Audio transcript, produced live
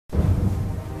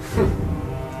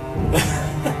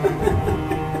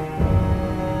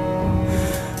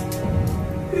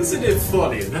Isn't it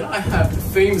funny that I have the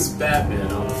famous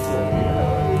Batman on the floor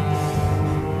here?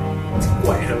 It's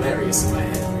quite hilarious in my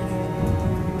head.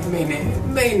 I mean, it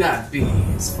may not be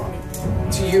as funny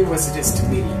to you as it is to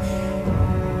me.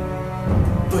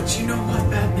 But you know what,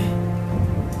 Batman?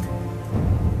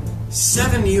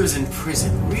 7 years in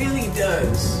prison really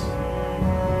does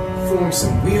form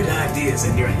some weird ideas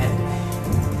in your head.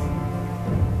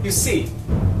 You see,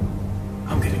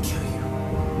 I'm gonna kill you.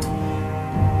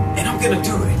 And I'm gonna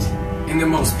do it in the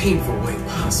most painful way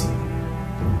possible.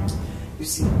 You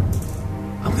see,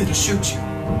 I'm gonna shoot you.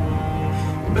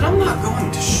 But I'm not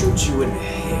going to shoot you in the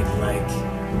head like,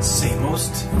 say,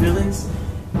 most villains.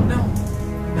 No.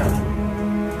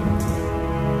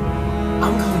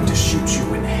 I'm going to shoot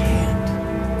you in the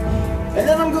hand. And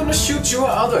then I'm going to shoot your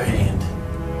other hand.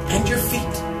 And your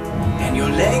feet. And your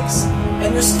legs.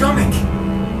 And your stomach.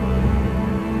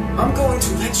 I'm going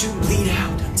to let you bleed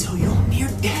out until you're near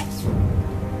death.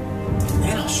 And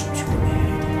then I'll shoot you in the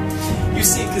head. You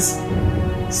see, because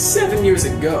 7 years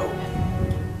ago,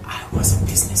 I was a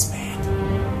businessman.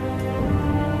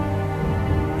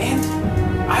 And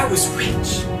I was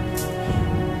rich.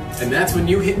 And that's when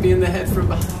you hit me in the head from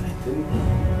behind.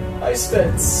 And I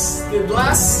spent the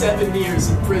last 7 years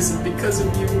in prison because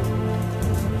of you.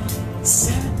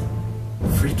 7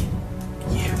 freaking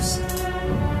years.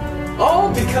 All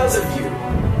because of you.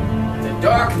 The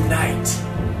Dark Knight.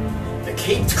 The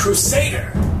Caped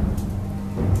Crusader.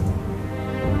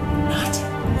 Not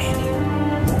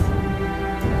anymore.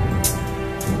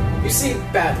 You see,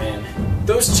 Batman,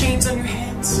 those chains on your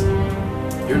hands,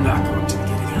 you're not going to be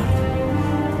getting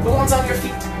out. The ones on your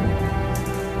feet,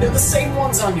 they're the same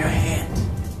ones on your hand.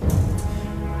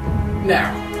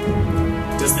 Now,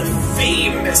 does the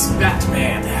famous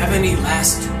Batman have any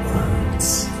last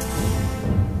words?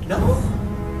 No?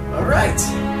 Alright,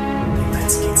 then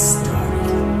let's get started.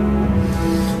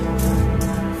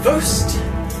 First,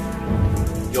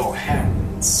 your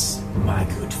hands, my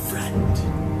good friend.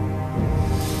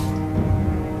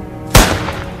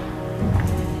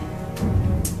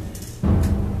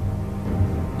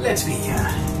 Let me,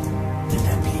 let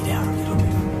that bleed out a little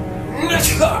bit.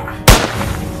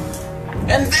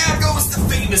 And there goes the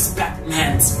famous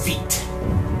Batman's feet.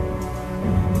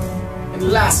 And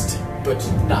last but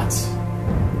not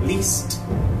least,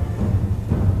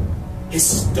 his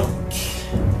stomach.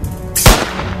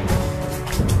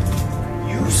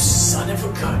 You son of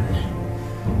a gun.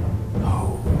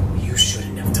 Oh, you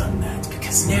shouldn't have done that,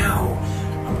 because now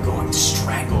I'm going to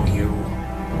strangle